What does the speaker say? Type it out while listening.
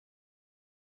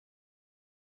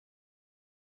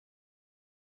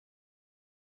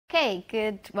Okay,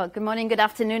 good morning, good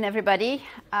afternoon, everybody.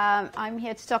 I'm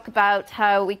here to talk about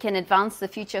how we can advance the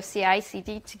future of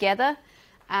CICD together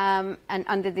and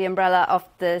under the umbrella of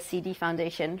the CD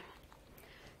Foundation.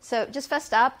 So just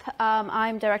first up,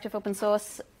 I'm Director of Open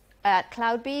Source at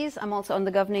CloudBees. I'm also on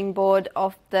the governing board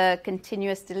of the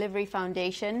Continuous Delivery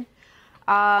Foundation.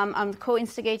 I'm the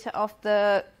co-instigator of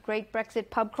the Great Brexit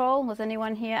Pub Crawl. Was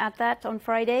anyone here at that on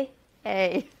Friday?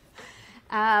 Hey.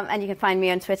 And you can find me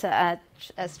on Twitter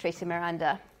as Tracy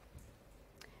Miranda.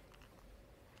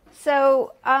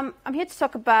 So I'm here to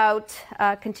talk about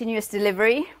continuous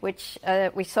delivery, which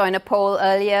we saw in a poll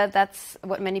earlier. That's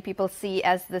what many people see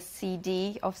as the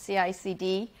CD of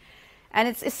CICD. And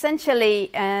it's essentially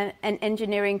an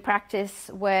engineering practice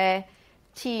where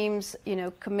teams,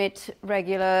 commit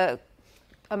regular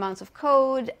amounts of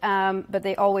code, but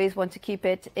they always want to keep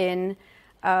it in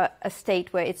a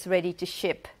state where it's ready to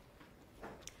ship.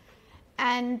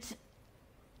 And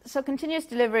so continuous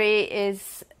delivery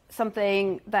is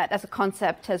something that as a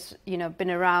concept has been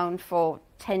around for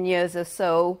 10 years or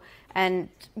so. And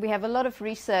we have a lot of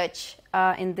research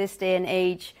in this day and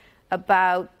age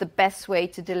about the best way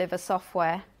to deliver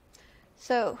software.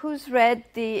 So who's read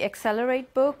the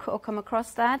Accelerate book or come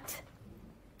across that?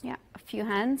 Yeah, a few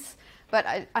hands. But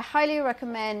I highly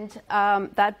recommend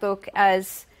that book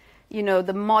as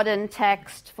the modern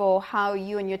text for how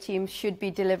you and your team should be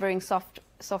delivering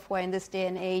software in this day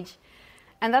and age.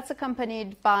 And that's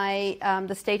accompanied by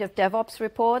the State of DevOps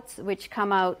reports, which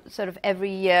come out sort of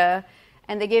every year.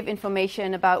 And they give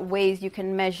information about ways you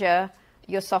can measure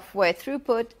your software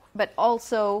throughput, but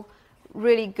also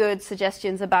really good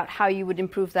suggestions about how you would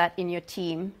improve that in your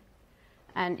team.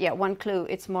 And yeah, one clue,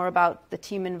 it's more about the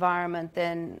team environment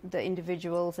than the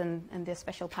individuals and their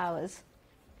special powers.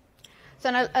 So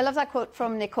I love that quote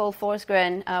from Nicole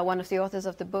Forsgren, one of the authors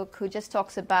of the book, who just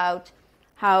talks about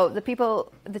how the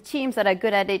teams that are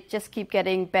good at it just keep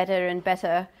getting better and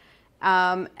better.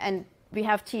 And we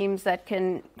have teams that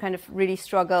can kind of really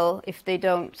struggle if they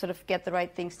don't sort of get the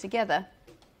right things together.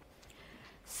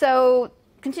 So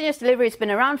continuous delivery has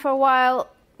been around for a while.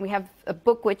 We have a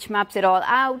book which maps it all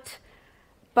out.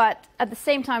 But at the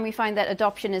same time, we find that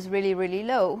adoption is really, really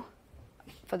low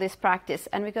for this practice.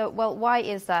 And we go, well, why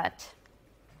is that?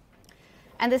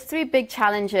 And there's three big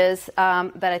challenges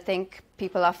that I think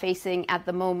people are facing at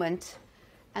the moment.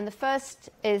 And the first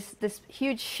is this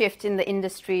huge shift in the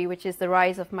industry, which is the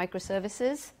rise of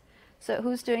microservices. So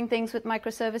who's doing things with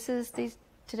microservices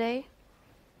today?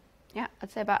 Yeah,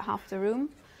 I'd say about half the room.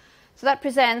 So that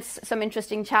presents some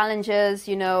interesting challenges.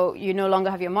 You no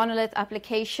longer have your monolith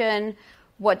application.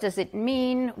 What does it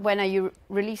mean? When are you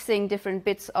releasing different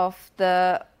bits of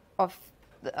the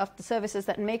services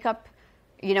that make up?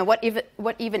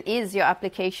 What even is your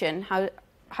application?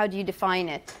 How do you define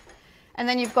it? And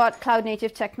then you've got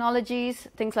cloud-native technologies,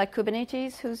 things like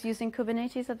Kubernetes. Who's using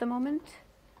Kubernetes at the moment?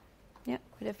 Yeah,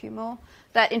 quite a few more.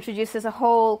 That introduces a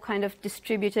whole kind of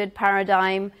distributed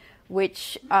paradigm,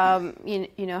 which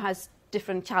has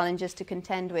different challenges to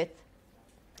contend with.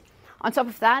 On top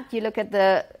of that, you look at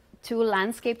the tool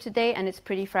landscape today, and it's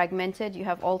pretty fragmented. You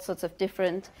have all sorts of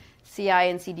different CI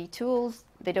and CD tools.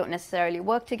 They don't necessarily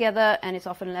work together, and it's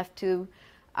often left to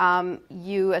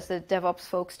you as the DevOps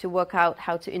folks to work out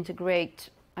how to integrate,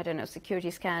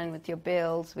 security scan with your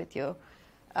builds, with your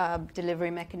delivery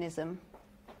mechanism.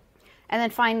 And then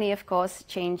finally, of course,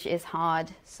 change is hard.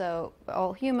 So we're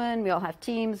all human, we all have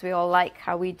teams, we all like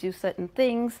how we do certain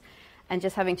things, and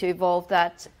just having to evolve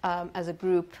that as a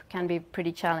group can be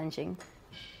pretty challenging.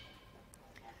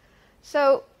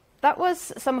 So that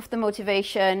was some of the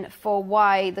motivation for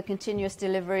why the Continuous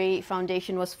Delivery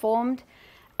Foundation was formed.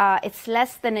 It's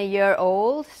less than a year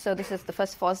old, so this is the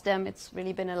first FOSDEM it's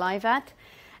really been alive at.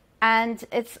 And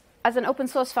it's, as an open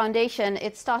source foundation,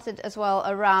 it started as well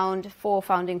around 4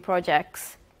 founding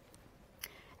projects.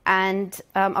 And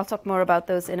I'll talk more about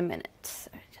those in a minute.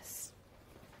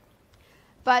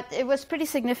 But it was pretty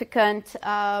significant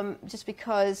just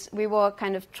because we were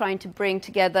kind of trying to bring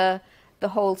together the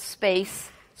whole space.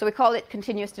 So we call it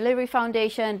Continuous Delivery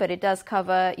Foundation, but it does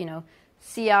cover,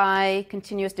 CI,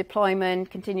 continuous deployment,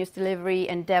 continuous delivery,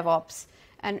 and DevOps.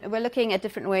 And we're looking at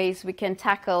different ways we can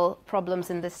tackle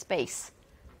problems in this space.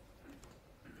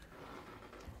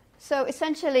 So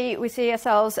essentially, we see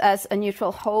ourselves as a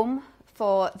neutral home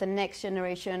for the next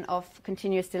generation of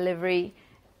continuous delivery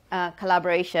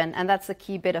collaboration. And that's the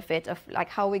key bit of it, of like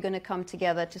how we're going to come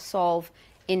together to solve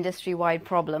industry-wide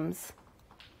problems.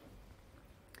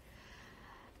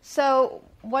 So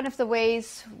one of the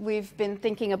ways we've been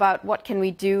thinking about what can we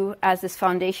do as this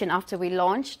foundation after we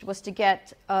launched was to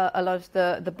get a lot of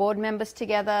the board members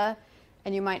together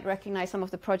And you might recognize some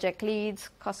of the project leads.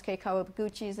 Kosuke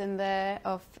Kawaguchi's in there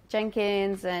of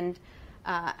Jenkins, and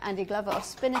Andy Glover of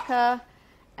Spinnaker.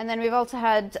 And then we've also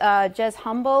had Jez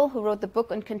Humble, who wrote the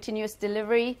book on continuous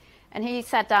delivery. And he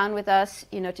sat down with us,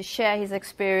 to share his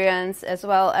experience, as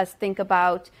well as think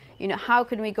about, how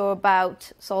can we go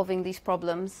about solving these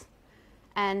problems.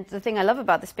 And the thing I love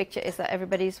about this picture is that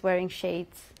everybody's wearing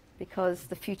shades, because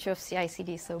the future of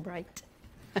CICD is so bright.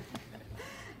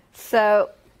 So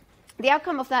the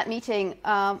outcome of that meeting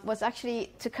was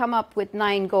actually to come up with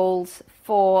 9 goals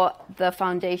for the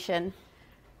foundation.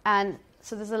 And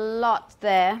so there's a lot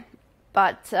there,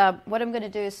 but what I'm going to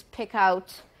do is pick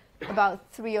out about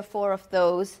 3 or 4 of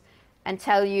those and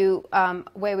tell you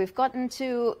where we've gotten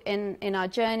to in our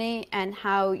journey and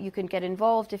how you can get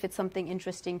involved if it's something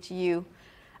interesting to you.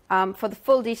 For the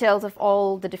full details of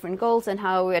all the different goals and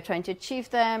how we are trying to achieve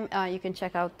them, you can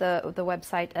check out the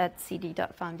website at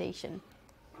cd.foundation.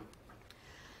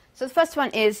 So the first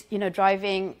one is,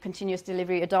 driving continuous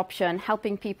delivery adoption,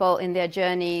 helping people in their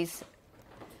journeys.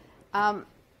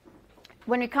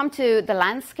 When we come to the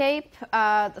landscape,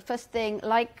 the first thing,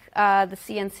 like the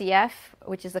CNCF,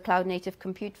 which is the Cloud Native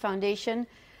Compute Foundation,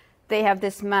 they have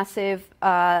this massive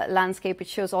landscape which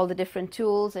shows all the different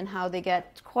tools and how they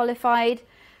get qualified.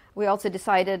 We also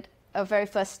decided a very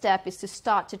first step is to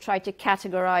start to try to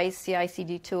categorize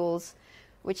CI/CD tools,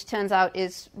 which turns out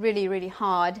is really, really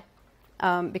hard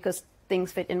because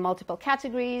things fit in multiple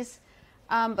categories.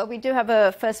 But we do have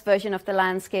a first version of the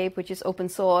landscape, which is open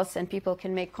source, and people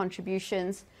can make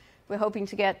contributions. We're hoping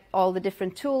to get all the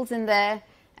different tools in there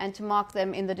and to mark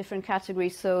them in the different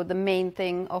categories, so the main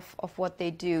thing of what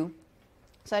they do.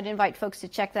 So I'd invite folks to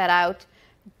check that out.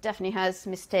 Definitely has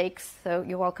mistakes, so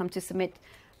you're welcome to submit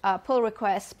pull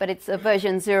requests, but it's a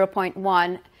version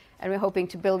 0.1, and we're hoping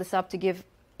to build this up to give,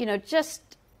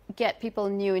 just get people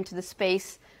new into the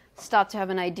space, start to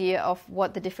have an idea of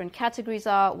what the different categories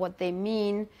are, what they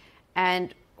mean,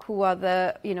 and who are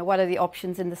the, what are the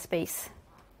options in the space.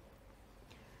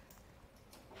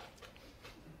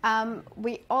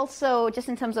 We also, just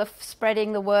in terms of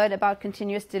spreading the word about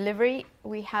continuous delivery,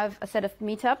 we have a set of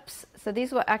meetups. So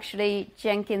these were actually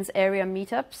Jenkins area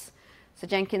meetups. So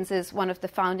Jenkins is one of the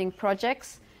founding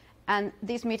projects. And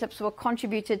these meetups were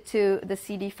contributed to the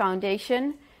CD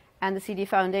Foundation. And the CD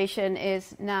Foundation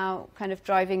is now kind of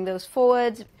driving those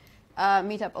forward.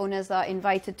 Meetup owners are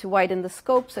invited to widen the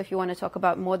scope. So if you want to talk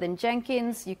about more than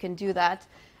Jenkins, you can do that.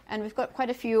 And we've got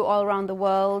quite a few all around the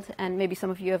world. And maybe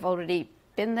some of you have already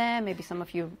been there. Maybe some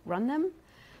of you run them.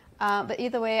 But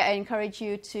either way, I encourage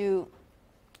you to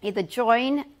either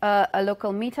join a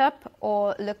local meetup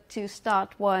or look to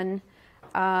start one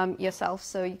yourself,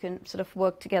 so you can sort of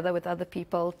work together with other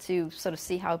people to sort of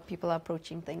see how people are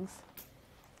approaching things.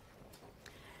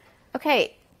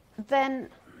 Okay, then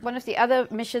one of the other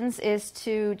missions is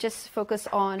to just focus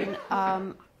on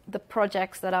the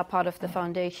projects that are part of the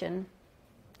foundation.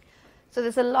 So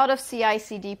there's a lot of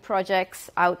CI/CD projects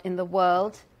out in the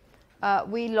world.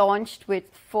 We launched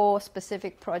with 4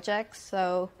 specific projects,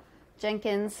 so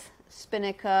Jenkins,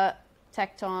 Spinnaker,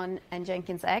 Tekton, and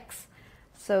Jenkins X.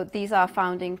 So these are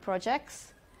founding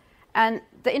projects. And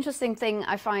the interesting thing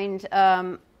I find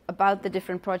about the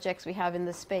different projects we have in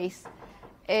the space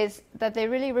is that they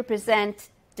really represent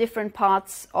different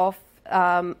parts of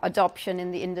adoption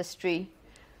in the industry.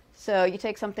 So you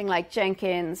take something like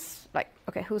Jenkins,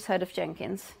 okay, who's heard of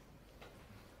Jenkins?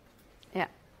 Yeah,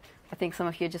 I think some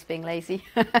of you are just being lazy.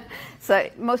 So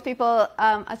most people,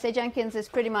 I'd say Jenkins is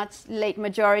pretty much late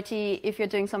majority. If you're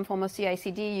doing some form of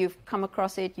CI/CD, you've come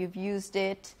across it, you've used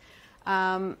it,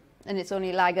 and it's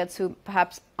only laggards who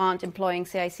perhaps aren't employing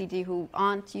CI/CD who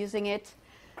aren't using it.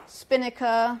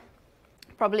 Spinnaker,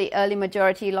 probably early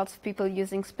majority, lots of people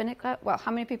using Spinnaker. Well,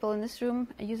 how many people in this room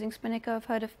are using Spinnaker, have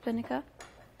heard of Spinnaker?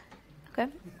 Okay,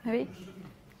 maybe?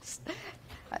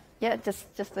 Yeah,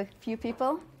 just a few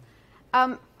people.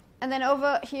 And then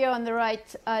over here on the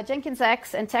right, Jenkins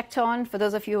X and Tekton. For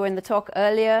those of you who were in the talk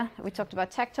earlier, we talked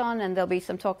about Tekton, and there'll be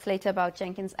some talks later about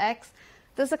Jenkins X.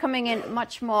 Those are coming in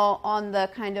much more on the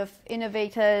kind of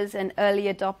innovators and early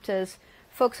adopters,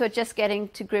 folks who are just getting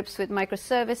to grips with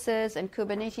microservices and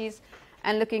Kubernetes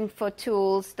and looking for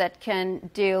tools that can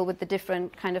deal with the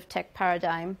different kind of tech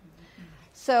paradigm.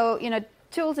 So,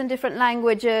 tools in different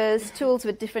languages, tools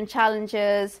with different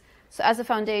challenges. So as a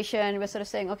foundation, we're sort of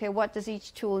saying, okay, what does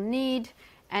each tool need,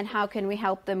 and how can we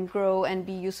help them grow and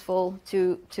be useful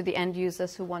to the end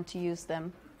users who want to use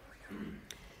them?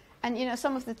 And,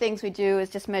 some of the things we do is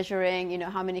just measuring,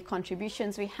 how many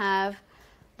contributions we have.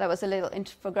 That was a little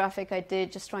infographic I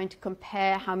did, just trying to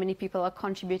compare how many people are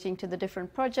contributing to the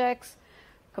different projects.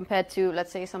 compared to,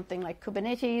 let's say, something like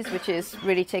Kubernetes, which is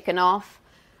really taken off.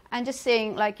 And just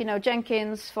seeing, like,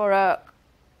 Jenkins for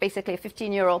basically a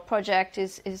 15-year-old project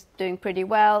is doing pretty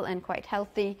well and quite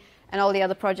healthy, and all the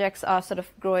other projects are sort of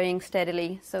growing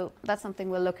steadily. So that's something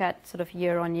we'll look at sort of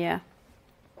year on year.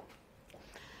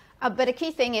 But a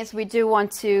key thing is we do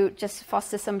want to just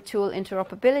foster some tool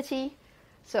interoperability.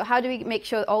 So how do we make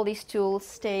sure all these tools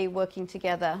stay working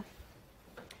together?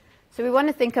 So we want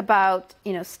to think about,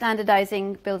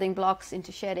 standardizing building blocks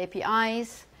into shared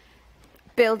APIs,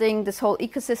 building this whole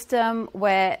ecosystem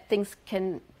where things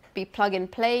can be plug and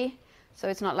play. So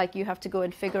it's not like you have to go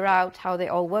and figure out how they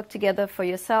all work together for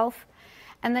yourself.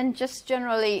 And then just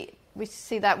generally, we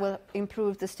see that will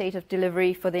improve the state of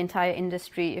delivery for the entire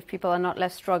industry if people are not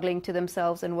left struggling to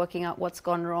themselves and working out what's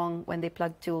gone wrong when they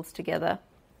plug tools together.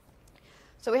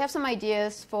 So we have some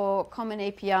ideas for common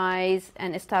APIs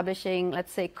and establishing,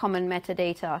 let's say, common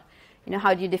metadata.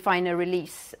 How do you define a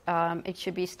release? It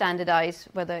should be standardized,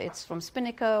 whether it's from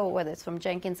Spinnaker or whether it's from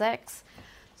Jenkins X.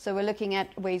 So we're looking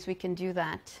at ways we can do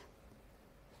that.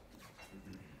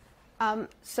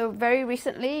 So very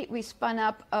recently, we spun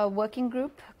up a working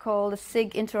group called the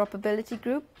SIG Interoperability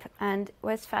Group. And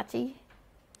where's Fatih?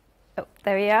 Oh,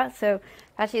 there we are. So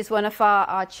Fatih is one of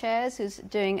our chairs who's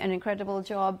doing an incredible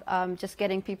job just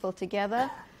getting people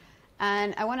together.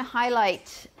 And I want to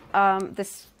highlight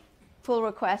this pull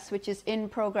request, which is in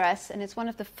progress. And it's one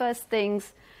of the first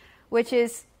things, which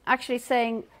is actually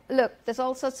saying, look, there's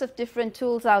all sorts of different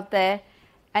tools out there.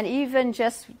 And even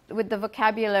just with the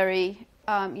vocabulary,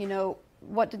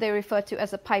 what do they refer to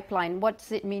as a pipeline? What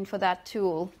does it mean for that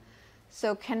tool?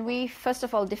 So can we, first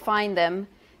of all, define them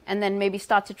and then maybe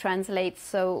start to translate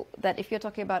so that if you're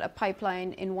talking about a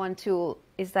pipeline in one tool,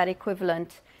 is that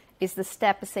equivalent? Is the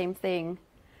step the same thing?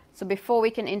 So before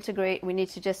we can integrate, we need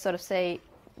to just sort of say,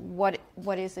 what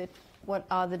is it? What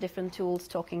are the different tools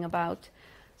talking about?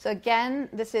 So again,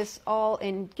 this is all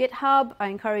in GitHub. I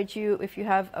encourage you, if you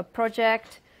have a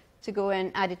project, to go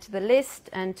and add it to the list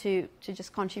and to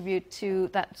just contribute to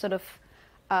that sort of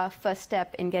first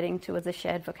step in getting towards a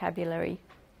shared vocabulary.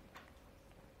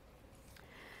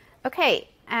 Okay,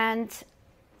 and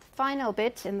final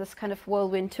bit in this kind of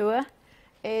whirlwind tour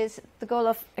is the goal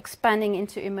of expanding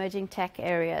into emerging tech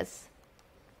areas.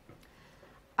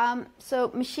 So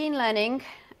machine learning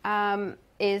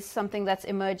is something that's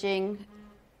emerging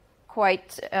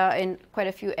in quite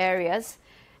a few areas.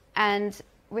 And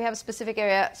we have a specific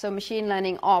area, so machine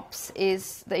learning ops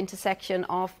is the intersection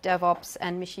of DevOps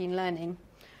and machine learning.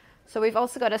 So we've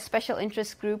also got a special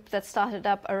interest group that started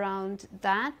up around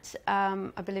that.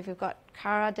 I believe we've got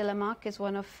Cara Delamarque is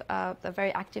one of the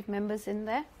very active members in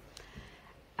there.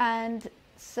 And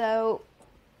so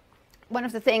one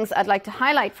of the things I'd like to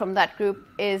highlight from that group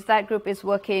is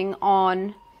working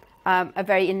on a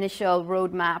very initial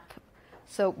roadmap.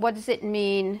 So what does it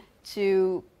mean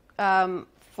to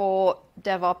for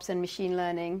DevOps and machine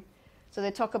learning? So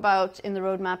they talk about in the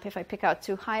roadmap, if I pick out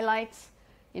two highlights,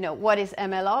 what is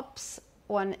MLOps?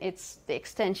 One, it's the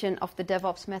extension of the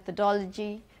DevOps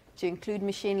methodology to include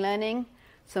machine learning.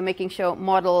 So making sure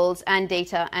models and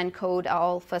data and code are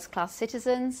all first-class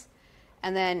citizens.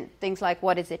 And then things like,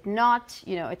 what is it not?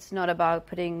 It's not about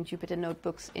putting Jupyter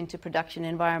notebooks into production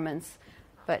environments,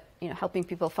 but helping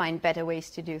people find better ways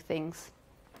to do things.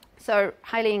 So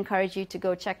highly encourage you to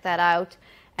go check that out.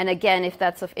 And again, if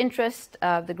that's of interest,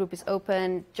 the group is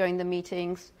open, join the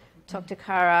meetings, talk to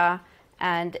Cara,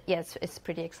 and yes, it's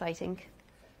pretty exciting.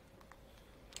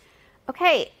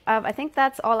 Okay, I think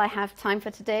that's all I have time for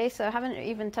today. So I haven't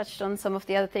even touched on some of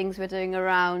the other things we're doing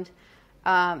around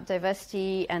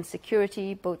diversity and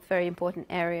security, both very important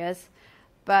areas.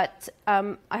 But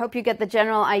I hope you get the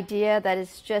general idea that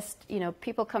it's just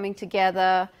people coming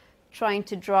together, trying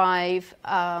to drive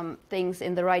things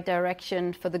in the right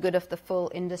direction for the good of the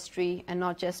full industry and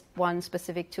not just one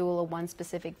specific tool or one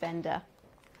specific vendor.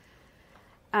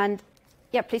 And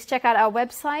yeah, please check out our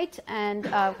website and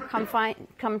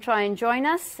come try and join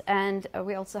us. And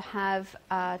we also have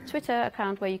a Twitter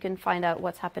account where you can find out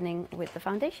what's happening with the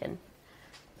foundation.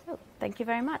 So thank you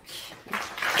very much.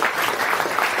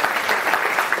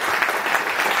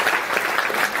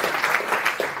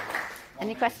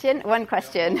 Any question? One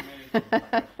question.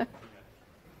 Yeah,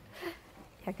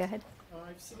 go ahead.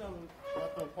 I've seen a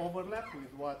lot of overlap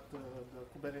with what the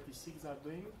Kubernetes SIGs are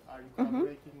doing. Are you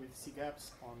collaborating with SIG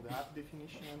apps on the app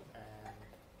definition? And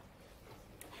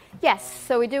yes,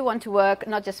 so we do want to work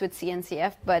not just with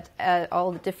CNCF, but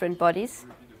all the different bodies.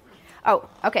 Oh,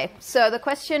 okay. So the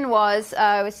question was,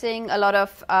 we're seeing a lot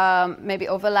of maybe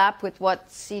overlap with what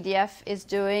CDF is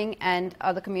doing and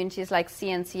other communities like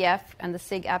CNCF and the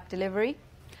SIG app delivery.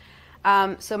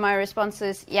 So my response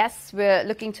is yes, we're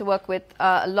looking to work with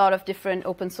a lot of different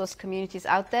open source communities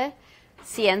out there.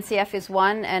 CNCF is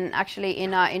one, and actually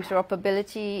in our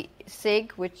interoperability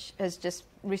SIG, which has just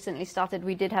recently started,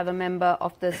 we did have a member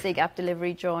of the SIG app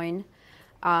delivery join.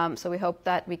 So we hope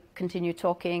that we continue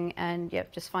talking and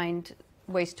just find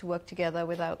ways to work together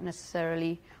without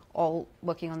necessarily all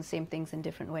working on the same things in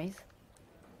different ways.